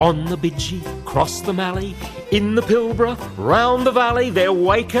On the Bidgie, across the Mallee, in the Pilbara, round the valley, they're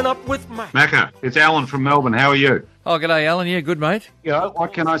waking up with Macca, it's Alan from Melbourne. How are you? Oh, g'day, Alan. Yeah, good, mate.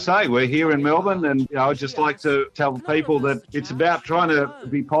 What can I say? We're here in Melbourne, and I'd just like to tell people that it's about trying to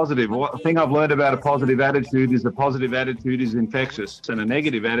be positive. One thing I've learned about a positive attitude is a positive attitude is infectious, and a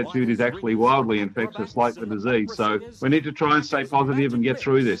negative attitude is actually wildly infectious, like the disease. So we need to try and stay positive and get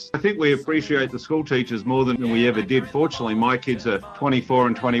through this. I think we appreciate the school teachers more than we ever did. Fortunately, my kids are 24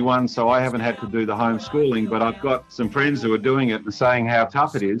 and 21, so I haven't had to do the homeschooling, but I've got some friends who are doing it and saying how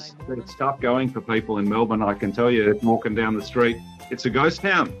tough it is. It's tough going for people in Melbourne, I can tell you. Walking down the street, it's a ghost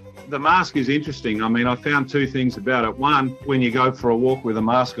town. The mask is interesting. I mean, I found two things about it. One, when you go for a walk with a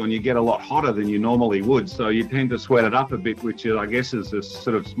mask on, you get a lot hotter than you normally would, so you tend to sweat it up a bit, which I guess is a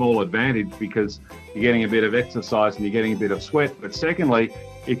sort of small advantage because you're getting a bit of exercise and you're getting a bit of sweat. But secondly,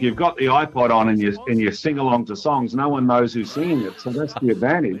 if you've got the iPod on and you sing along to songs, no one knows who's singing it, so that's the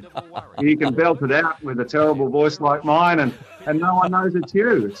advantage. You can belt it out with a terrible voice like mine, and no one knows it's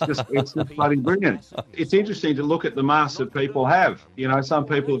you. It's just bloody brilliant. It's interesting to look at the masks that people have. You know, some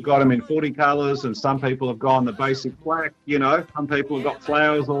people have got them in 40 colours, and some people have gone the basic black. You know, some people have got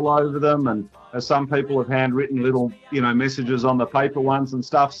flowers all over them, and some people have handwritten little, messages on the paper ones and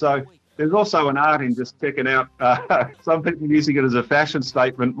stuff. So there's also an art in just checking out some people using it as a fashion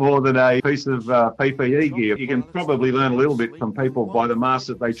statement more than a piece of PPE gear. You can probably learn a little bit from people by the masks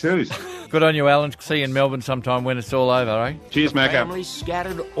that they choose. Good on you, Alan. See you in Melbourne sometime when it's all over, eh? Cheers, Macca. families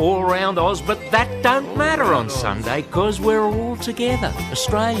scattered all around Oz, but that don't matter on Sunday because we're all together,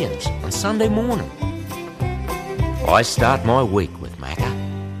 Australians, on Sunday morning. I start my week with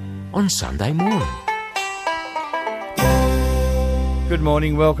Macca on Sunday morning. Good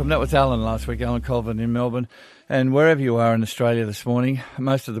morning, welcome. That was Alan last week, Alan Colvin in Melbourne. And wherever you are in Australia this morning,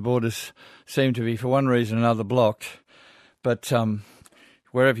 most of the borders seem to be, for one reason or another, blocked. But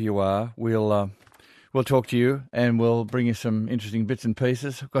wherever you are, we'll talk to you and we'll bring you some interesting bits and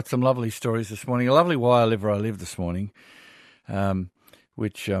pieces. I've got some lovely stories this morning, a lovely Why I Live Where I Live this morning,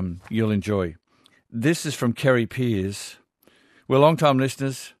 which you'll enjoy. This is from Kerry Pears. We're long-time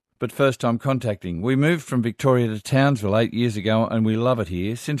listeners, but first-time contacting. We moved from Victoria to Townsville 8 years ago, and we love it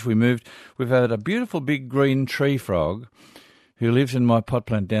here. Since we moved, we've had a beautiful big green tree frog who lives in my pot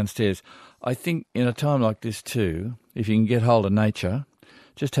plant downstairs. I think in a time like this too, if you can get hold of nature,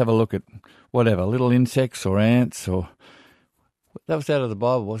 just have a look at whatever, little insects or ants or... That was out of the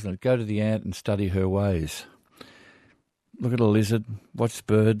Bible, wasn't it? Go to the ant and study her ways. Look at a lizard, watch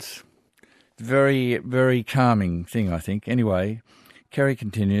birds. Very, very calming thing, I think. Anyway... Kerry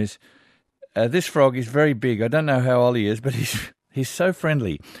continues, this frog is very big. I don't know how old he is, but he's so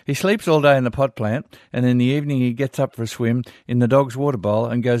friendly. He sleeps all day in the pot plant, and in the evening he gets up for a swim in the dog's water bowl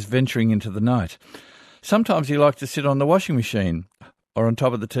and goes venturing into the night. Sometimes he likes to sit on the washing machine or on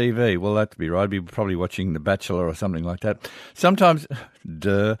top of the TV. Well, that'd be right. He'd be probably watching The Bachelor or something like that. Sometimes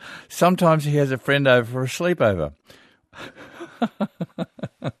he has a friend over for a sleepover.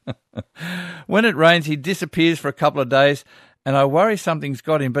 When it rains, he disappears for a couple of days, and I worry something's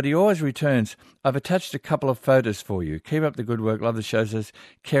got him, but he always returns. I've attached a couple of photos for you. Keep up the good work. Love the show, says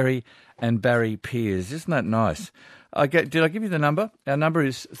Kerry and Barry Pears. Isn't that nice? Did I give you the number? Our number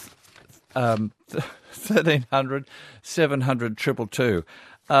is 1300 700 222.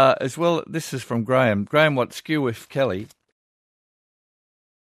 As well, this is from Graham. Graham, Skew with Kelly.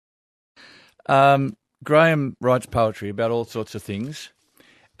 Graham writes poetry about all sorts of things,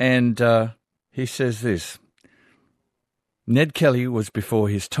 and he says this. Ned Kelly was before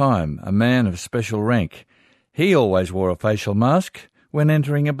his time, a man of special rank. He always wore a facial mask when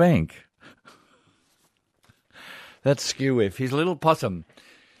entering a bank. That's Skew Whiff. His little possum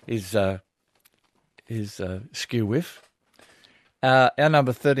is Skew Whiff. Our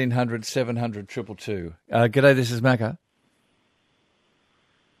number 1300 700 222. G'day, this is Macca.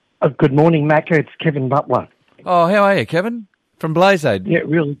 Good morning, Macca. It's Kevin Butler. Oh, how are you, Kevin? From Blazeade. Yeah,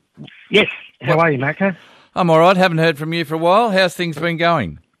 really. Yes. How are you, Macca? I'm all right. Haven't heard from you for a while. How's things been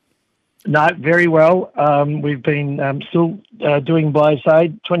going? No, very well. We've been still doing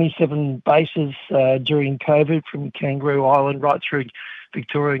Blazeade, 27 bases during COVID from Kangaroo Island right through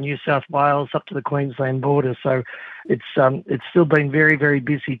Victoria, New South Wales, up to the Queensland border. So it's still been very, very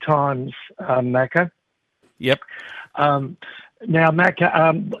busy times, Macca. Yep. Now,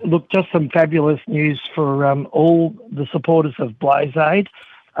 Macca, look, just some fabulous news for all the supporters of Blazeade.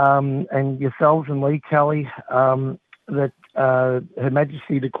 And yourselves and Lee Kelly, that Her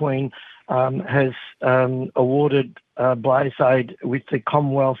Majesty the Queen has awarded Blazeade with the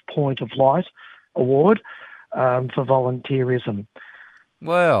Commonwealth Point of Light Award for volunteerism.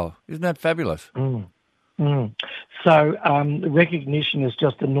 Wow, isn't that fabulous? So the recognition is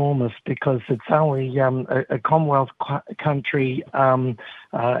just enormous because it's only a Commonwealth country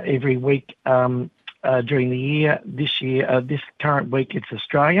every week during the year. This current week, it's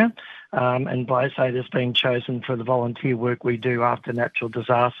Australia. And BlazeAid has been chosen for the volunteer work we do after natural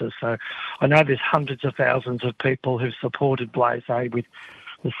disasters. So I know there's hundreds of thousands of people who've supported BlazeAid with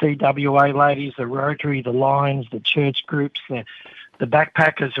the CWA ladies, the Rotary, the Lions, the church groups, the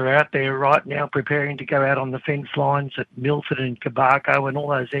backpackers are out there right now preparing to go out on the fence lines at Milford and Cabarco and all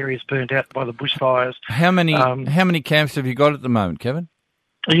those areas burnt out by the bushfires. How many camps have you got at the moment, Kevin?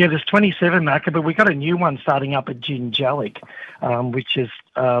 Yeah, there's 27, Macca, but we've got a new one starting up at Jinjallik, which is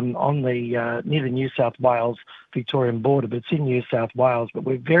on the near the New South Wales Victorian border, but it's in New South Wales. But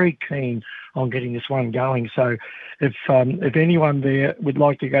we're very keen on getting this one going. So if anyone there would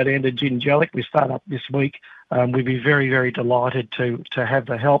like to go down to Jinjallik, we start up this week. We'd be very, very delighted to have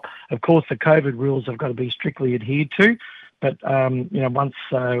the help. Of course, the COVID rules have got to be strictly adhered to. But, once,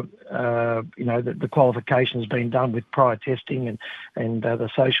 the qualification's been done with prior testing and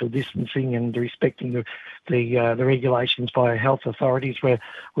the social distancing and respecting the regulations by health authorities, we're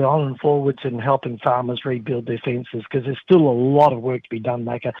on and forwards and helping farmers rebuild their fences because there's still a lot of work to be done,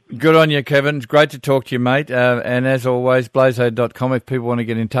 Macca. Good on you, Kevin. It's great to talk to you, mate. And as always, blazeaid.com if people want to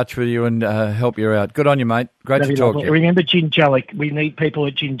get in touch with you and help you out. Good on you, mate. Great to talk to you. Remember Jinjallik. We need people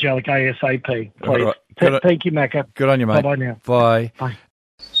at Jinjallik ASAP, please. Right. Thank you, Macca. Good on you, mate. Bye-bye now. Bye. Bye.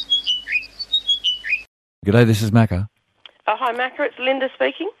 G'day, this is Macca. Hi, Macca. It's Linda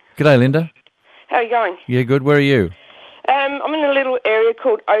speaking. G'day, Linda. How are you going? Yeah, good. Where are you? I'm in a little area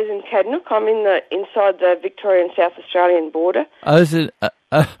called Ozen-Cadnook. I'm inside the Victorian South Australian border.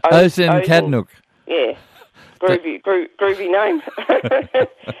 Ozen-Cadnook. Yeah. Groovy name.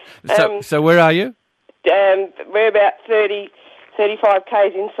 So where are you? We're about 35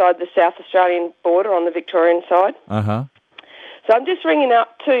 k's inside the South Australian border on the Victorian side. Uh-huh. So I'm just ringing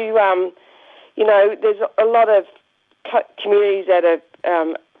up to, there's a lot of communities that are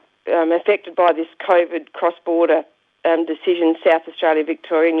affected by this COVID cross-border decision, South Australia,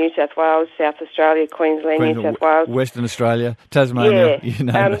 Victoria, New South Wales, South Australia, Queensland, New South Wales. Western Australia, Tasmania, you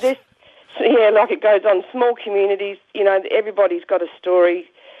know. Like it goes on, small communities, everybody's got a story.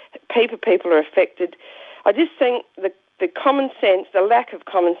 People are affected. I just think the common sense, the lack of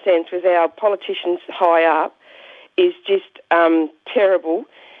common sense with our politicians high up is just terrible.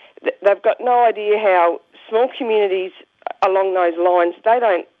 They've got no idea how small communities along those lines,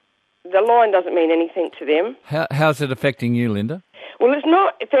 the line doesn't mean anything to them. How's it affecting you, Linda? Well, it's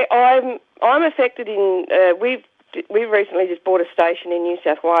not. I'm affected in. We've recently just bought a station in New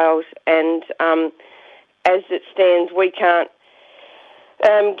South Wales, and as it stands, we can't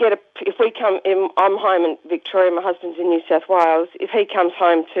if we come in. I'm home in Victoria. My husband's in New South Wales. If he comes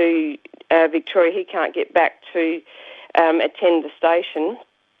home to Victoria, he can't get back to attend the station.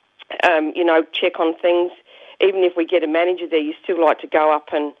 Check on things. Even if we get a manager there, you still like to go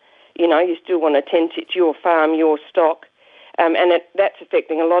up and, you still want to attend to your farm, your stock. And that's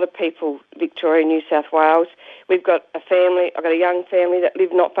affecting a lot of people, Victoria, New South Wales. We've got I've got a young family that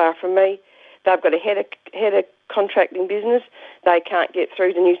live not far from me. They've got a head of contracting business. They can't get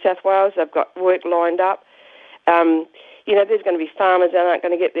through to New South Wales. They've got work lined up. There's going to be farmers that aren't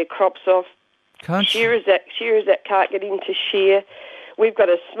going to get their crops off. Shearers that can't get into shear. We've got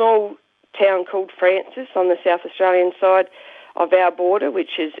a small town called Francis on the South Australian side of our border,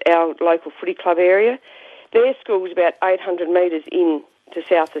 which is our local footy club area. Their school's about 800 metres in to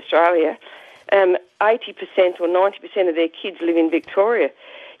South Australia. 80% or 90% of their kids live in Victoria.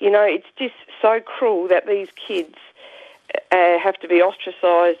 It's just so cruel that these kids have to be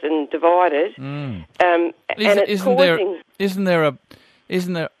ostracised and divided. Isn't there?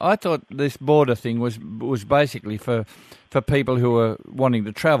 I thought this border thing was basically for people who are wanting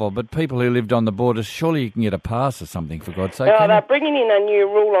to travel, but people who lived on the borders, surely you can get a pass or something, for God's sake. They're bringing in a new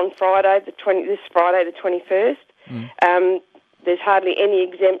rule on Friday, this Friday the 21st. There's hardly any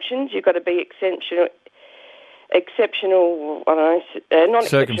exemptions. You've got to be exceptional. I don't know, not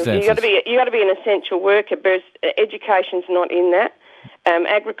circumstances. You got to be an essential worker. But education's not in that.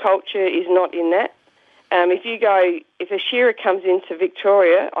 Agriculture is not in that. If a shearer comes into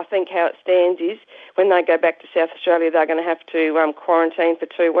Victoria, I think how it stands is when they go back to South Australia, they're going to have to quarantine for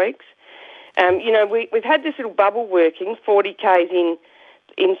 2 weeks. We've had this little bubble working, 40 k's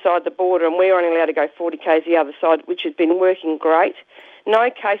inside the border, and we're only allowed to go 40 k's the other side, which has been working great. No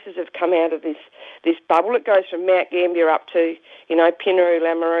cases have come out of this bubble. It goes from Mount Gambier up to, Pinnaroo,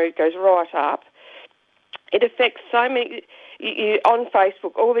 Lameroo, goes right up. It affects so many. On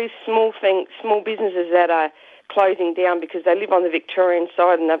Facebook, all these small businesses that are closing down because they live on the Victorian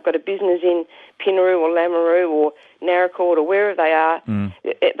side and they've got a business in Pinaroo or Lameroo or Naracoorte or wherever they are.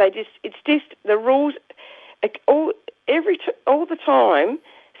 It's just the rules. All the time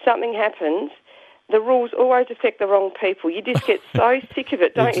something happens, the rules always affect the wrong people. You just get so sick of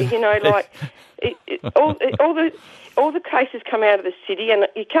it, don't you? You know, like all the cases come out of the city, and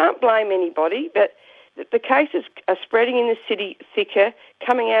you can't blame anybody, but the cases are spreading in the city thicker,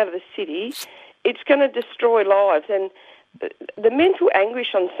 coming out of the city. It's going to destroy lives, and the mental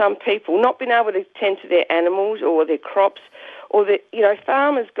anguish on some people, not being able to tend to their animals or their crops, or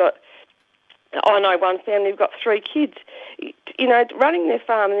farmers got. I know one family who've got 3 kids. You know, running their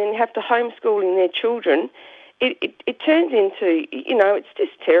farm and then have to homeschooling their children. It turns into, it's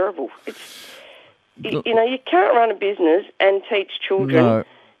just terrible. You can't run a business and teach children.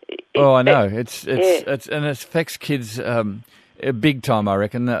 No. I know. It's and it affects kids big time, I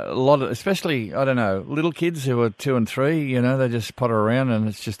reckon. A lot of, especially, I don't know, little kids who are 2 and 3, they just potter around and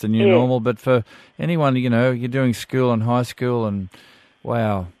it's just a new normal. But for anyone, you're doing school and high school and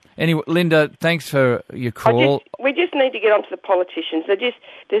wow. Anyway, Linda, thanks for your call. We just need to get onto the politicians.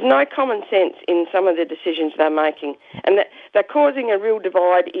 There's no common sense in some of the decisions they're making, and they're causing a real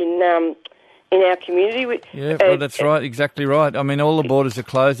divide in our community. Yeah, well, that's right, exactly right. I mean, all the borders are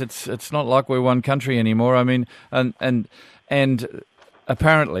closed. It's not like we're one country anymore. I mean, and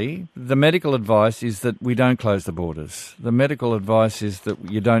apparently the medical advice is that we don't close the borders. The medical advice is that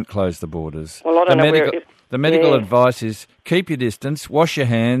you don't close the borders. Well, I don't know The medical advice is keep your distance, wash your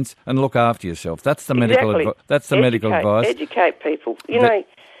hands, and look after yourself. That's the medical advice. That's the medical advice. Educate people.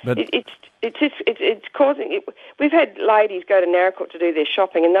 It's causing it. We've had ladies go to Naracoorte to do their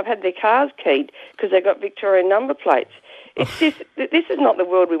shopping, and they've had their cars keyed because they've got Victorian number plates. It's just this is not the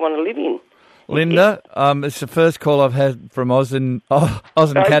world we want to live in. Linda, it's the first call I've had from Oz and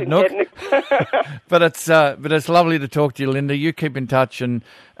Cadnook. but it's lovely to talk to you, Linda. You keep in touch and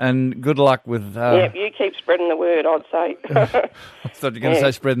good luck with. You keep spreading the word, I'd say. I thought you were going to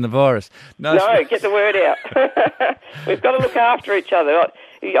say spreading the virus. No, get the word out. We've got to look after each other.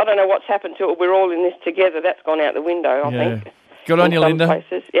 I don't know what's happened to it. We're all in this together. That's gone out the window, I think. Good on you, Linda.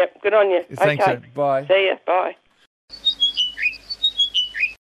 Places. Yep, good on you. Thanks. Okay. Bye. See you. Bye.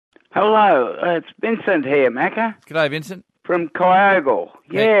 Hello, it's Vincent here, Macca. G'day, Vincent. From Kyogle.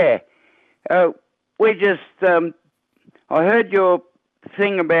 Yeah. We just, I heard your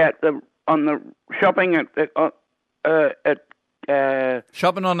thing about on the shopping at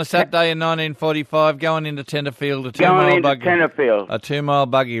shopping on a Saturday in 1945, going into Tenterfield, a 2-mile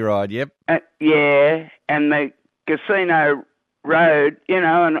buggy ride, yep. Yeah, and the Casino Road,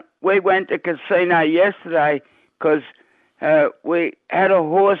 and we went to Casino yesterday because we had a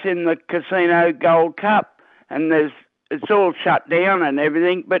horse in the Casino Gold Cup, and it's all shut down and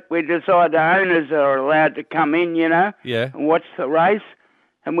everything, but we decided the owners are allowed to come in, and watch the race.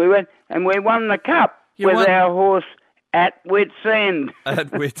 And we went, and we won the cup our horse at Wits End.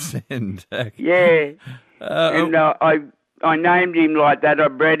 At Wits End. Yeah. And I named him like that. I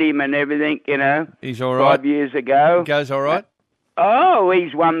bred him and everything, He's all right? 5 years ago. He goes all right? Oh,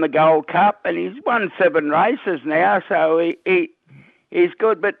 he's won the Gold Cup and he's won 7 races now, so he's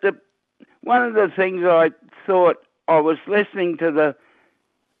good. But one of the things I thought, I was listening to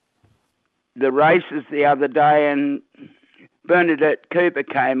the races the other day, and Bernadette Cooper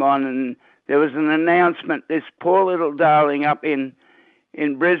came on, and there was an announcement, this poor little darling up in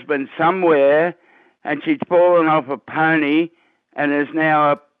Brisbane somewhere, and she'd fallen off a pony and is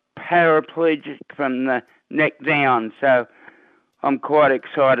now a paraplegic from the neck down. So I'm quite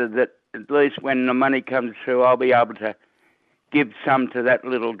excited that at least when the money comes through, I'll be able to give some to that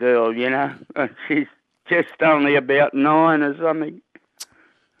little girl, She's just only about 9 or something.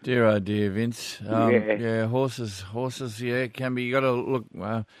 Dear, oh dear, Vince. Horses, can be, you got to look,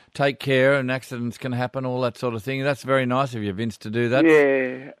 take care, and accidents can happen, all that sort of thing. That's very nice of you, Vince, to do that.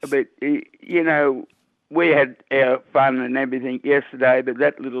 Yeah, but, we had our fun and everything yesterday, but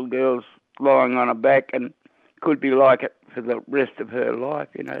that little girl's lying on her back and could be like it for the rest of her life,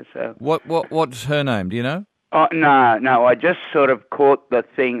 so. What's her name, do you know? Oh, no, I just sort of caught the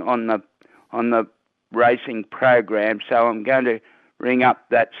thing on the racing program, so I'm going to ring up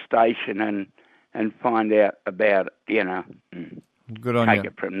that station and find out about it, Good on you. Take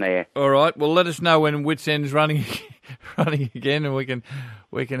it from there. All right. Well, let us know when Wits End's running again, and we can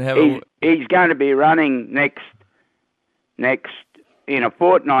have. He's going to be running next in a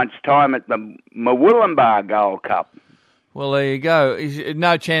fortnight's time at the Murwillumbah Gold Cup. Well, there you go.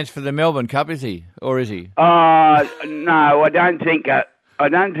 No chance for the Melbourne Cup, is he? Or is he? No, I don't think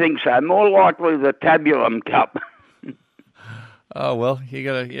so. More likely the Tabulum Cup. Oh well, you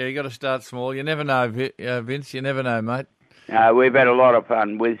got to start small. You never know, Vince. You never know, mate. We've had a lot of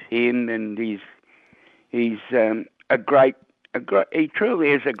fun with him, and he's he truly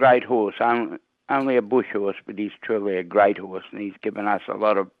is a great horse. Only a bush horse, but he's truly a great horse, and he's given us a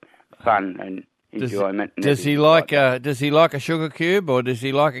lot of fun and enjoyment. Does he like a sugar cube, or does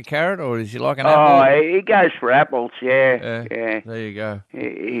he like a carrot, or does he like an apple? Oh, he goes for apples. Yeah. There you go.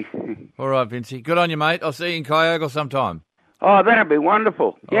 All right, Vincey. Good on you, mate. I'll see you in Kyogle sometime. Oh, that'd be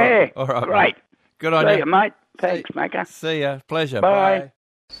wonderful. Yeah. All right. Great. Mate. Good on See you. you, mate. Thanks, Macca. See ya. Pleasure. Bye.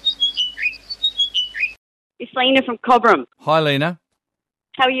 It's Lena from Cobram. Hi, Lena.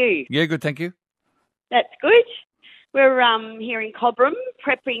 How are you? Yeah, good, thank you. That's good. We're here in Cobram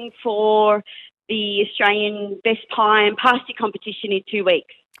prepping for the Australian Best Pie and Pasty competition in 2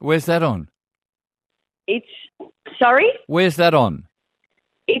 weeks. Where's that on? Sorry? Where's that on?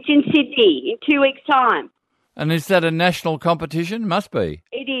 It's in Sydney in 2 weeks' time. And is that a national competition? Must be.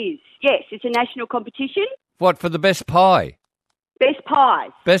 It is, yes. It's a national competition. What, for the best pie? Best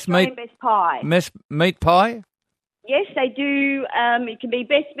pies. Best pie. Meat pie? Yes, they do. It can be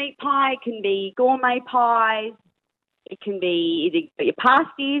best meat pie. It can be gourmet pies. It can be your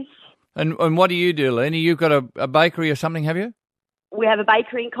pasties. And what do you do, Lena? You've got a bakery or something, have you? We have a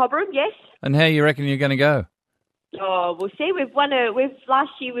bakery in Cobram, yes. And how you reckon you're going to go? Oh, we'll see.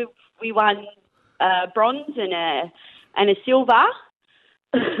 Last year we won bronze and a silver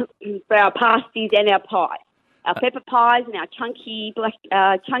for our pasties and our pies. Our pepper pies and our chunky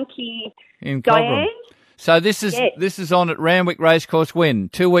in Diane. Cobram. So this is on at Randwick Racecourse when?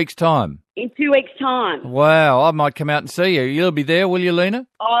 2 weeks' time? In 2 weeks' time. Wow, I might come out and see you. You'll be there, will you, Lena?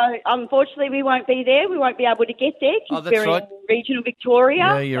 Unfortunately, we won't be there. We won't be able to get there because that's we're right. in regional Victoria.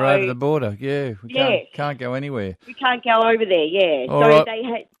 Yeah, you're over the border. Yeah, we can't go anywhere. We can't go over there, yeah. All so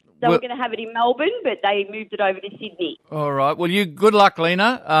right. They were going to have it in Melbourne, but they moved it over to Sydney. All right. Well, good luck,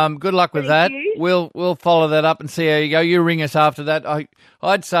 Lena. Good luck with that. You. We'll follow that up and see how you go. You ring us after that.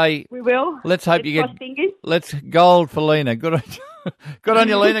 I'd say we will. Let's hope you get. Fingers. Let's gold for Lena. Good on you. Good on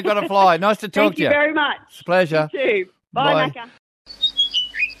you, Lena. Got to fly. Nice to talk to you. Thank you very much. It's a pleasure. You too. Bye, Macca.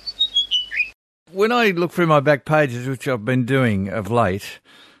 When I look through my back pages, which I've been doing of late,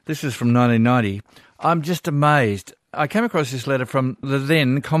 this is from 1990, I'm just amazed. I came across this letter from the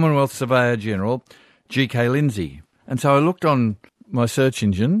then Commonwealth Surveyor General, G.K. Lindsay. And so I looked on my search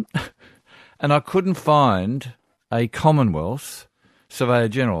engine and I couldn't find a Commonwealth Surveyor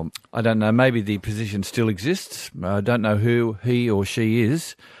General. I don't know, maybe the position still exists. I don't know who he or she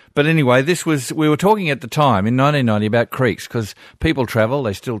is. But anyway, we were talking at the time in 1990 about creeks because people travel,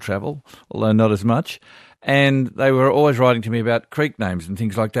 they still travel, although not as much. And they were always writing to me about creek names and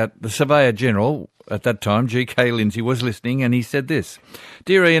things like that. The Surveyor General at that time, G.K. Lindsay, was listening and he said this: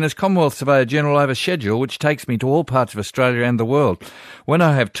 "Dear Ian, as Commonwealth Surveyor General, I have a schedule which takes me to all parts of Australia and the world. When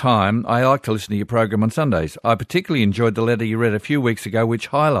I have time, I like to listen to your program on Sundays. I particularly enjoyed the letter you read a few weeks ago which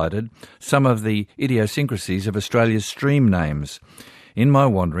highlighted some of the idiosyncrasies of Australia's stream names. In my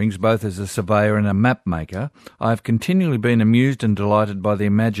wanderings, both as a surveyor and a map maker, I have continually been amused and delighted by the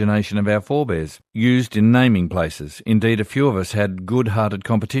imagination of our forebears, used in naming places. Indeed, a few of us had good-hearted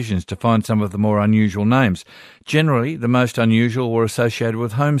competitions to find some of the more unusual names. Generally, the most unusual were associated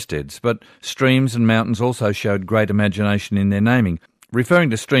with homesteads, but streams and mountains also showed great imagination in their naming. Referring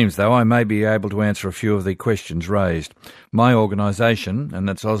to streams, though, I may be able to answer a few of the questions raised. My organisation, and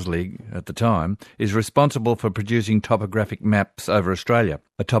that's Auslig at the time, is responsible for producing topographic maps over Australia.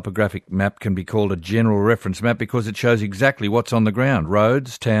 A topographic map can be called a general reference map because it shows exactly what's on the ground.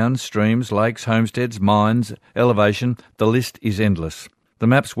 Roads, towns, streams, lakes, homesteads, mines, elevation, the list is endless. The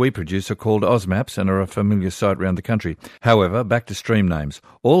maps we produce are called AusMaps and are a familiar sight around the country. However, back to stream names.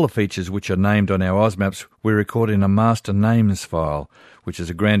 All the features which are named on our AusMaps we record in a master names file, which is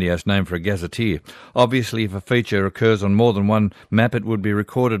a grandiose name for a gazetteer. Obviously, if a feature occurs on more than one map, it would be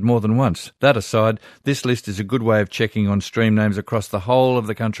recorded more than once. That aside, this list is a good way of checking on stream names across the whole of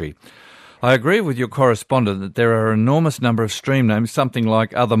the country. I agree with your correspondent that there are an enormous number of stream names, something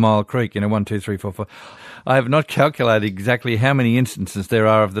like Other Mile Creek, 1, 2, 3, 4, 5. I have not calculated exactly how many instances there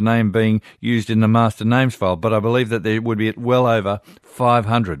are of the name being used in the master names file, but I believe that there would be well over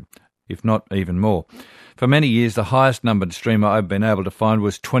 500, if not even more. For many years, the highest numbered stream I've been able to find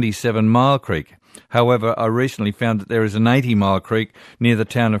was 27 Mile Creek. However, I recently found that there is an 80 Mile Creek near the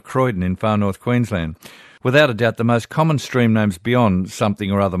town of Croydon in far north Queensland. Without a doubt, the most common stream names beyond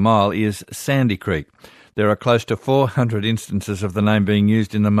something or other mile is Sandy Creek. There are close to 400 instances of the name being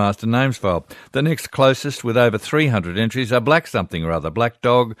used in the master names file. The next closest, with over 300 entries, are Black something or other, Black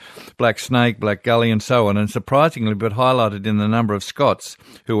Dog, Black Snake, Black Gully and so on, and surprisingly but highlighted in the number of Scots,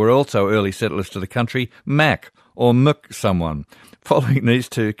 who were also early settlers to the country, Mac, or Mook someone. Following these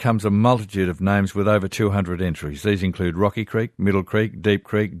two comes a multitude of names with over 200 entries. These include Rocky Creek, Middle Creek, Deep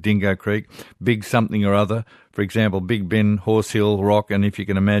Creek, Dingo Creek, Big Something or Other, for example, Big Ben, Horse Hill, Rock, and if you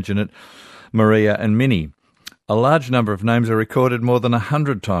can imagine it, Maria and Minnie. A large number of names are recorded more than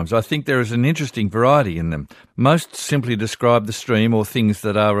 100 times. I think there is an interesting variety in them. Most simply describe the stream or things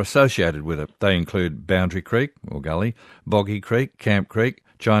that are associated with it. They include Boundary Creek, or Gully, Boggy Creek, Camp Creek,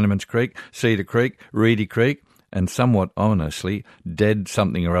 Chinaman's Creek, Cedar Creek, Reedy Creek, and somewhat ominously, Dead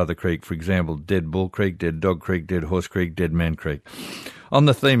Something or Other Creek, for example, Dead Bull Creek, Dead Dog Creek, Dead Horse Creek, Dead Man Creek. On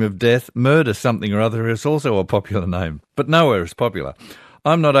the theme of death, Murder Something or Other is also a popular name, but nowhere as popular.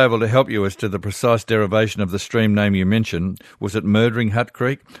 I'm not able to help you as to the precise derivation of the stream name you mentioned. Was it Murdering Hut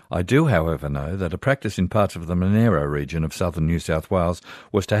Creek? I do, however, know that a practice in parts of the Monero region of southern New South Wales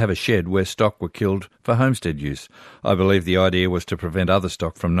was to have a shed where stock were killed for homestead use. I believe the idea was to prevent other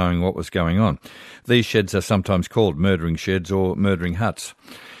stock from knowing what was going on. These sheds are sometimes called murdering sheds or murdering huts.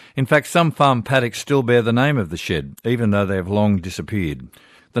 In fact, some farm paddocks still bear the name of the shed, even though they have long disappeared.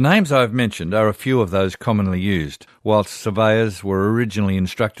 The names I have mentioned are a few of those commonly used. Whilst surveyors were originally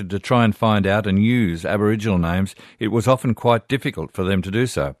instructed to try and find out and use Aboriginal names, it was often quite difficult for them to do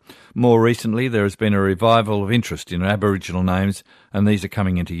so. More recently, there has been a revival of interest in Aboriginal names, and these are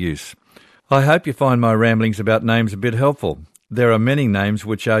coming into use. I hope you find my ramblings about names a bit helpful. There are many names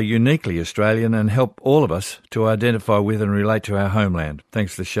which are uniquely Australian and help all of us to identify with and relate to our homeland.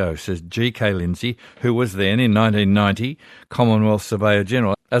 Thanks for the show, says G.K. Lindsay, who was then, in 1990, Commonwealth Surveyor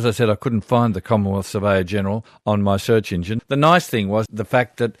General. As I said, I couldn't find the Commonwealth Surveyor General on my search engine. The nice thing was the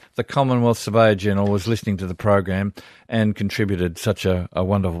fact that the Commonwealth Surveyor General was listening to the program and contributed such a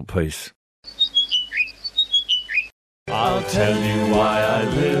wonderful piece. I'll tell you why I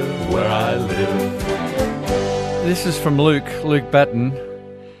live where I live. This is from Luke Batten,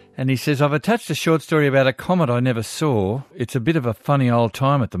 and he says, I've attached a short story about a comet I never saw. It's a bit of a funny old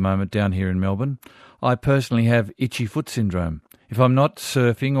time at the moment down here in Melbourne. I personally have itchy foot syndrome. If I'm not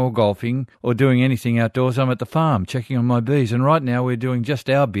surfing or golfing or doing anything outdoors, I'm at the farm checking on my bees, and right now we're doing just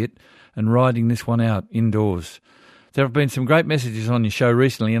our bit and riding this one out indoors. There have been some great messages on your show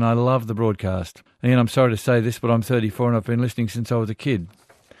recently, and I love the broadcast. And I'm sorry to say this, but I'm 34 and I've been listening since I was a kid.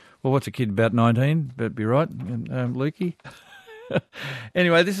 Well, what's a kid, about 19? That'd be right, Lukey.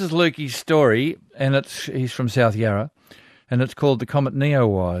 Anyway, this is Lukey's story, and he's from South Yarra, and it's called The Comet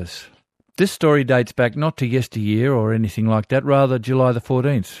Neowise. This story dates back not to yesteryear or anything like that, rather July the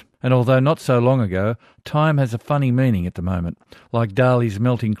 14th. And although not so long ago, time has a funny meaning at the moment, like Dali's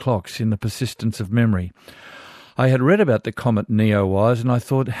melting clocks in the persistence of memory. I had read about the comet Neowise, and I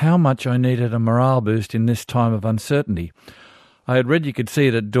thought how much I needed a morale boost in this time of uncertainty. I had read you could see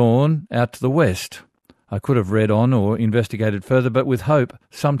it at dawn out to the west. I could have read on or investigated further, but with hope,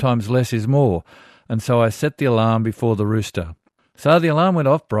 sometimes less is more, and so I set the alarm before the rooster. So the alarm went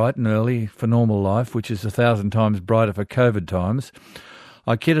off bright and early for normal life, which is 1,000 times brighter for COVID times.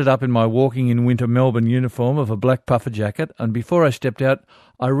 I kitted up in my walking in winter Melbourne uniform of a black puffer jacket, and before I stepped out,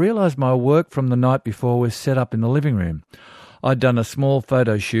 I realised my work from the night before was set up in the living room. I'd done a small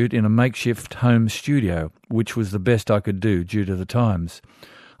photo shoot in a makeshift home studio, which was the best I could do due to the times.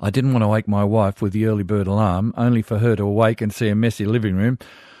 I didn't want to wake my wife with the early bird alarm, only for her to awake and see a messy living room.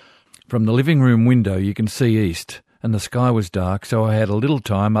 From the living room window you can see east, and the sky was dark, so I had a little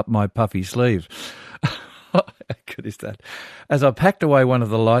time up my puffy sleeve. How good is that? As I packed away one of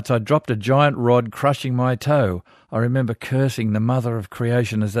the lights, I dropped a giant rod, crushing my toe. I remember cursing the mother of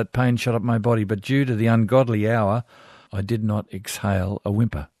creation as that pain shot up my body, but due to the ungodly hour, I did not exhale a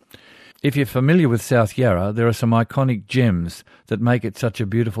whimper. If you're familiar with South Yarra, there are some iconic gems that make it such a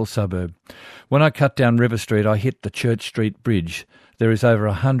beautiful suburb. When I cut down River Street, I hit the Church Street Bridge. There is over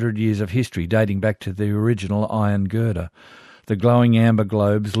 100 years of history dating back to the original iron girder. The glowing amber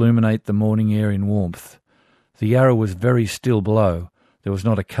globes illuminate the morning air in warmth. The Yarra was very still below. There was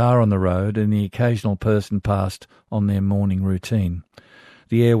not a car on the road, and the occasional person passed on their morning routine.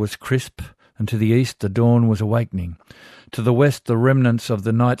 The air was crisp, and to the east the dawn was awakening. To the west the remnants of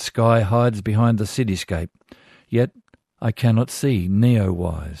the night sky hides behind the cityscape. Yet I cannot see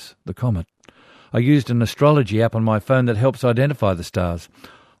Neowise, the comet. I used an astrology app on my phone that helps identify the stars.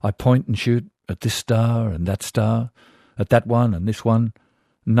 I point and shoot at this star and that star, at that one and this one.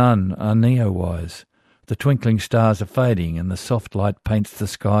 None are Neowise. The twinkling stars are fading, and the soft light paints the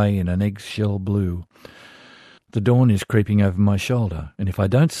sky in an eggshell blue. The dawn is creeping over my shoulder, and if I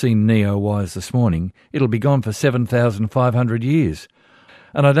don't see Neowise this morning, it'll be gone for 7,500 years.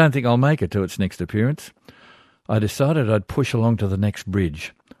 And I don't think I'll make it to its next appearance. I decided I'd push along to the next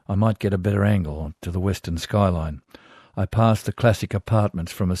bridge. I might get a better angle to the western skyline. I pass the classic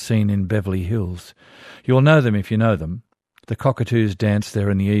apartments from A Scene in Beverly Hills. You'll know them if you know them. The cockatoos dance there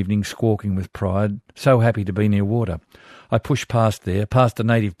in the evening, squawking with pride, so happy to be near water. I push past there, past the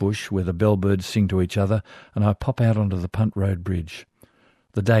native bush where the bellbirds sing to each other, and I pop out onto the Punt Road Bridge.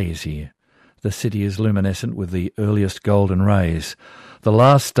 The day is here. The city is luminescent with the earliest golden rays. The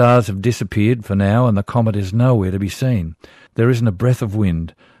last stars have disappeared for now, and the comet is nowhere to be seen. There isn't a breath of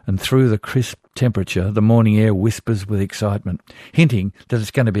wind, and through the crisp temperature the morning air whispers with excitement, hinting that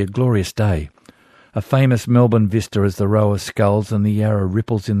it's going to be a glorious day. A famous Melbourne vista as the Roa sculls and the Yarra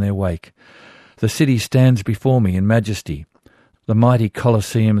ripples in their wake. The city stands before me in majesty. The mighty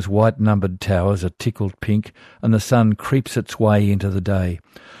Colosseum's white-numbered towers are tickled pink, and the sun creeps its way into the day.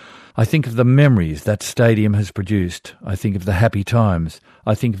 I think of the memories that stadium has produced. I think of the happy times.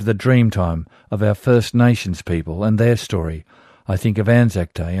 I think of the dream time of our First Nations people and their story. I think of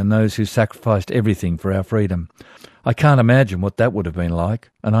Anzac Day and those who sacrificed everything for our freedom. I can't imagine what that would have been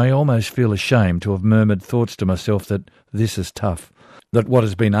like, and I almost feel ashamed to have murmured thoughts to myself that this is tough, that what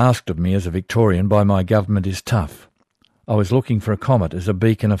has been asked of me as a Victorian by my government is tough. I was looking for a comet as a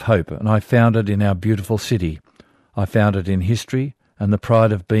beacon of hope, and I found it in our beautiful city. I found it in history and the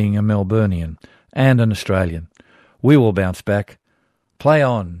pride of being a Melburnian and an Australian. We will bounce back. Play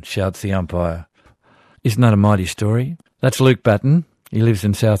on, shouts the umpire. Isn't that a mighty story? That's Luke Batten. He lives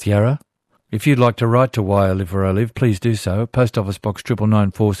in South Yarra. If you'd like to write to Why I Live Where I Live, please do so. Post Office Box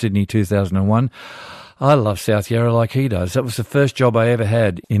 9994, Sydney 2001. I love South Yarra like he does. That was the first job I ever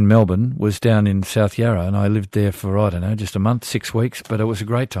had in Melbourne, was down in South Yarra, and I lived there for, I don't know, just a month, 6 weeks, but it was a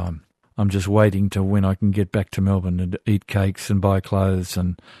great time. I'm just waiting to when I can get back to Melbourne and eat cakes and buy clothes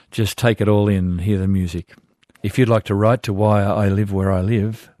and just take it all in and hear the music. If you'd like to write to Why I Live Where I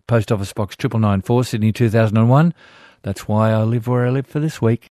Live, Post Office Box 9994, Sydney 2001. That's Why I Live Where I Live for this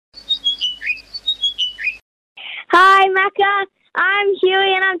week. Hi, Macca. I'm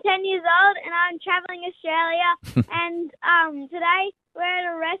Huey and I'm 10 years old and I'm travelling Australia. And today we're at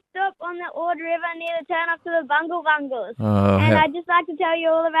a rest stop on the Ord River near the turn off to the Bungle Bungles. And I'd just like to tell you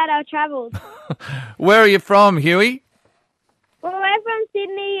all about our travels. Where are you from, Huey? Well, we're from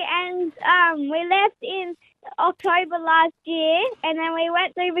Sydney and we left in October last year, and then we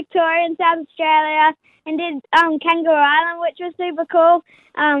went through Victoria and South Australia and did Kangaroo Island, which was super cool.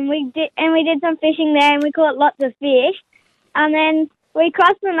 We did some fishing there and we caught lots of fish. And then we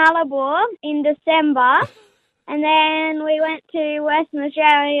crossed the Nullarbor in December, and then we went to Western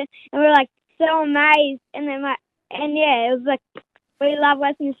Australia and we were like so amazed. And then it was like we love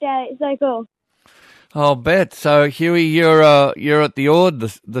Western Australia. It's so cool. I'll bet. So, Huey, you're at the Ord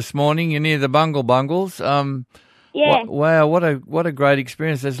this morning. You're near the Bungle Bungles. Yeah. Wow, what a great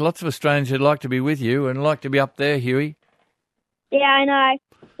experience. There's lots of Australians who'd like to be with you and like to be up there, Huey. Yeah, I know.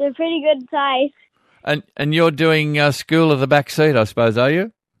 It's a pretty good place. And you're doing school of the back seat, I suppose, are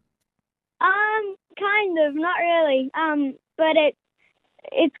you? Kind of, not really. But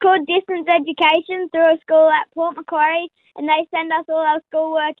it's called distance education through a school at Port Macquarie, and they send us all our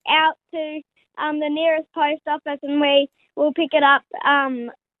schoolwork out to the nearest post office, and we will pick it up. And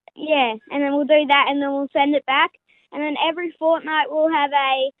then we'll do that, and then we'll send it back. And then every fortnight we'll have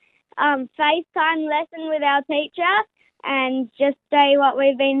a FaceTime lesson with our teacher and just say what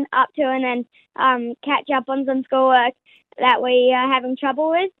we've been up to, and then catch up on some schoolwork that we are having trouble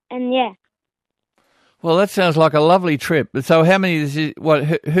with. And yeah. Well, that sounds like a lovely trip. So, how many?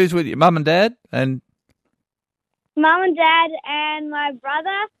 Who's with you? Mum and Dad, and Mum and Dad, and my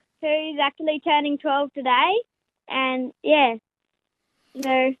brother, who's actually turning 12 today, and yeah. So,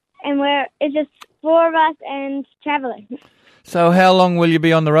 and it's just four of us and travelling. So, how long will you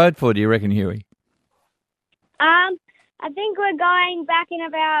be on the road for? Do you reckon, Huey? I think we're going back in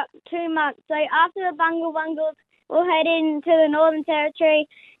about 2 months. So after the Bungle Bungles, we'll head into the Northern Territory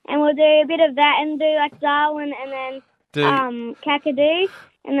and we'll do a bit of that and do like Darwin and then Kakadu.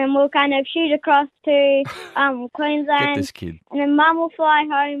 And then we'll kind of shoot across to Queensland. Get this kid. And then Mum will fly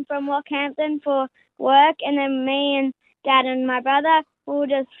home from Rockhampton for work. And then me and Dad and my brother will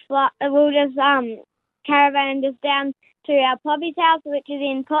just caravan just down to our Poppy's house, which is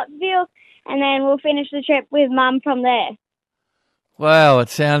in Pottsville. And then we'll finish the trip with Mum from there. Wow, it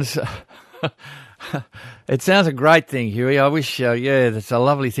sounds a great thing, Huey. I wish, that's a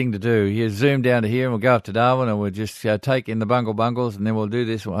lovely thing to do. You zoom down to here and we'll go up to Darwin and we'll just take in the Bungle Bungles and then we'll do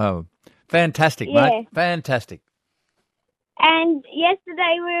this. Oh, fantastic, mate. Fantastic. And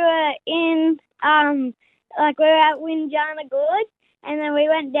yesterday we were in, we were at Winjana Gorge, and then we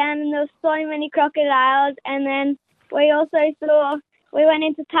went down and there was so many crocodiles, and then we also we went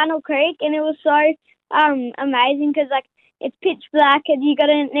into Tunnel Creek, and it was so amazing because, it's pitch black and you got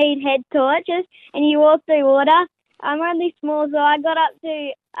to need head torches, and you walk through water, I'm only small, so I got up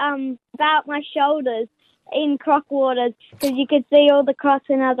to about my shoulders in croc waters because you could see all the crocs,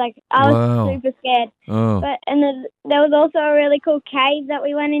 and I was super scared. Oh. There was also a really cool cave that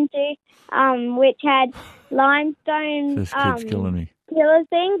we went into, which had limestone This kid's killing me. pillar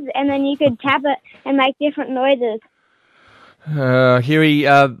things, and then you could tap it and make different noises. Huey,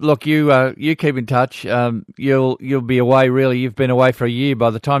 look, you keep in touch. You'll be away. Really, you've been away for a year. By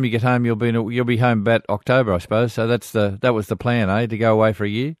the time you get home, you'll be home about October, I suppose. So that was the plan, eh? To go away for a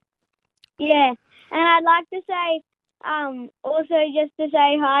year. Yeah, and I'd like to say, also just to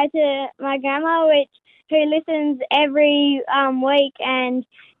say hi to my grandma, who listens every week, and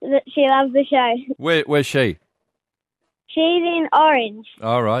she loves the show. Where's she? She's in Orange.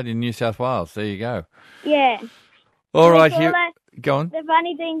 All right, in New South Wales. There you go. Yeah. All right, Hugh. Go on. The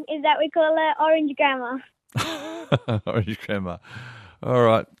funny thing is that we call her Orange Grandma. Orange Grandma. All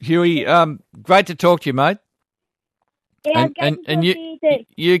right. Huey, great to talk to you, mate. Yeah, and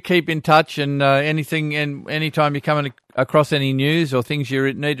you keep in touch, and anytime you're coming across any news or things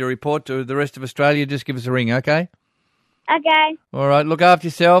you need to report to the rest of Australia, just give us a ring, okay? Okay. All right. Look after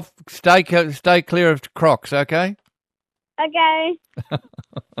yourself. Stay clear of crocs, okay? Okay.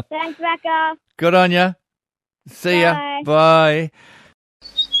 Thanks, Becca. Good on you. See ya. Bye.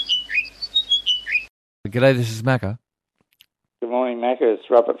 G'day, this is Macca. Good morning, Macca. It's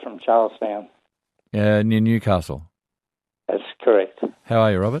Robert from Charlestown. Near Newcastle. That's correct. How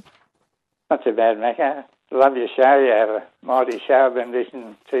are you, Robert? Not too bad, Macca. Love your show. You have a mighty show. I've been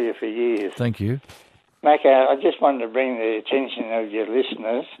listening to you for years. Thank you. Macca, I just wanted to bring the attention of your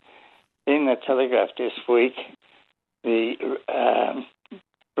listeners. In the Telegraph this week, the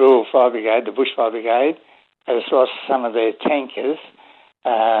Rural Fire Brigade, the Bush Fire Brigade, has lost some of their tankers,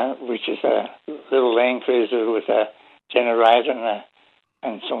 which is a little Land Cruiser with a generator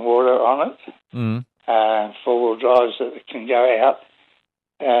and some water on it. Mm. Four-wheel drives that can go out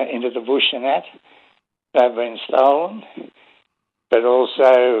into the bush and that. They've been stolen. But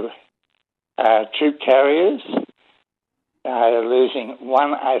also troop carriers are losing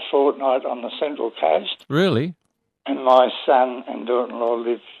one a fortnight on the Central Coast. Really? And my son and daughter-in-law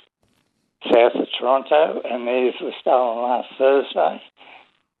live south of Toronto, and theirs were stolen last Thursday.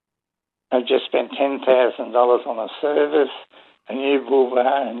 I've just spent $10,000 on a service, a new bull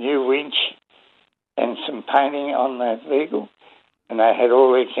bar, a new winch, and some painting on that vehicle. And they had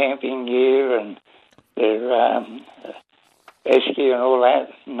all their camping gear and their esky and all that.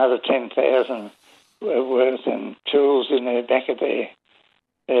 Another $10,000 worth and tools in the back of their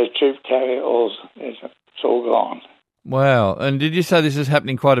troop carrier. It's all gone. Wow. And did you say this is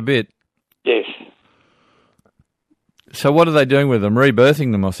happening quite a bit? Yes. So what are they doing with them?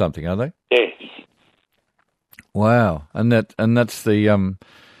 Rebirthing them or something, are they? Yes. Wow. And that's the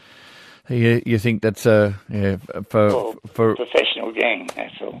you think that's for professional gang,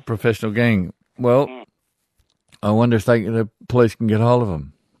 that's all. Professional gang. Well, I wonder if the police can get hold of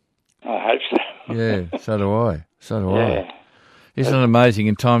them. I hope so. Yeah, so do I. I. Isn't it amazing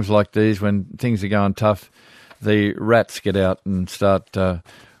in times like these when things are going tough, the rats get out and start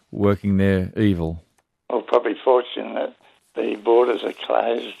working their evil? Well, probably fortunate that the borders are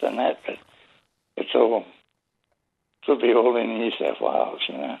closed and that, but could be all in New South Wales,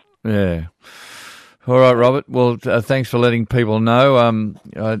 you know. Yeah. All right, Robert. Well, thanks for letting people know.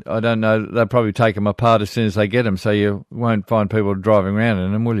 I don't know. They'll probably take them apart as soon as they get them, so you won't find people driving around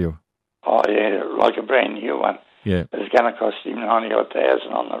in them, will you? Oh, yeah, like a brand new one. Yeah. It's going to cost him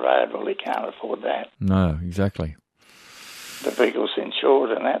 $90,000 on the road. Well, he can't afford that. No, exactly. The vehicle's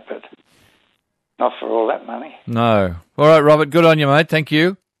insured and that, but not for all that money. No. All right, Robert. Good on you, mate. Thank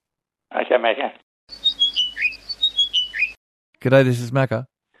you. Okay, Macca. G'day, this is Macca.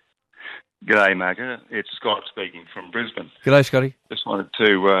 G'day, Macca. It's Scott speaking from Brisbane. G'day, Scotty. Just wanted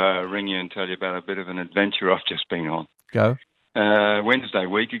to ring you and tell you about a bit of an adventure I've just been on. Go. Wednesday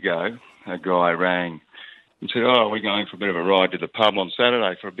week ago, a guy rang and said, we're going for a bit of a ride to the pub on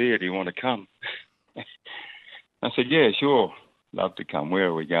Saturday for a beer. Do you want to come? I said, yeah, sure. Love to come. Where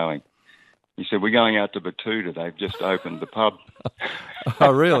are we going? He said, we're going out to Batuta. They've just opened the pub.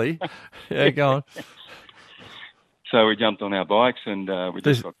 Oh, really? Yeah, go on. So we jumped on our bikes and we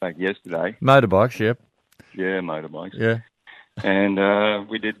just got back yesterday. Motorbikes, yep. Yeah, motorbikes. Yeah. And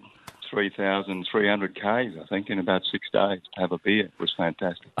we did 3,300 Ks, I think, in about 6 days to have a beer. It was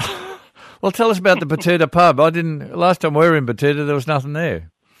fantastic. Well, tell us about the Batuta pub. Last time we were in Batuta, there was nothing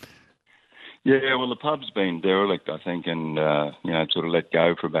there. Yeah, well, the pub's been derelict, I think, and, sort of let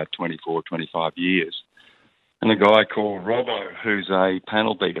go for about 24, 25 years. And a guy called Robbo, who's a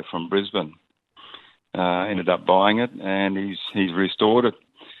panel beater from Brisbane, ended up buying it, and he's restored it.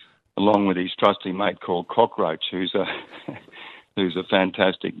 along with his trusty mate called Cockroach, who's a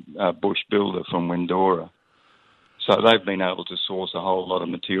fantastic bush builder from Windora. So they've been able to source a whole lot of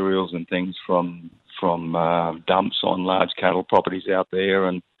materials and things from dumps on large cattle properties out there,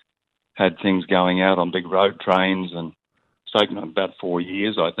 and had things going out on big road trains, and it's taken about 4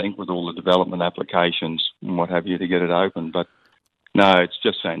 years, I think, with all the development applications and what have you to get it open. But no, it's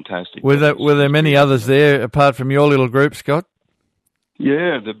just fantastic. Were there many others there apart from your little group, Scott?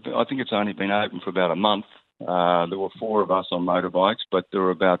 Yeah, I think it's only been open for about a month. There were 4 of us on motorbikes, but there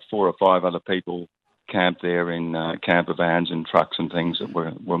were about 4 or 5 other people camped there in camper vans and trucks and things that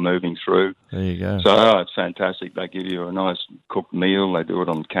were moving through. There you go. So it's fantastic. They give you a nice cooked meal. They do it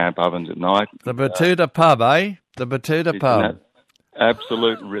on camp ovens at night. The Batuta pub, eh? The Batuta pub.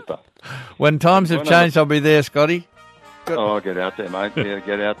 Absolute ripper. When times have changed, I'll be there, Scotty. Oh, get out there, mate. Yeah,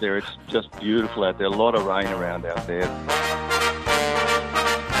 get out there. It's just beautiful out there. A lot of rain around out there.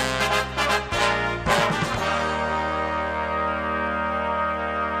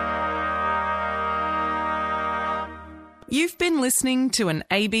 You've been listening to an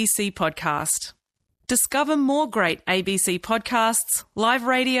ABC podcast. Discover more great ABC podcasts, live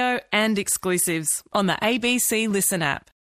radio and exclusives on the ABC Listen app.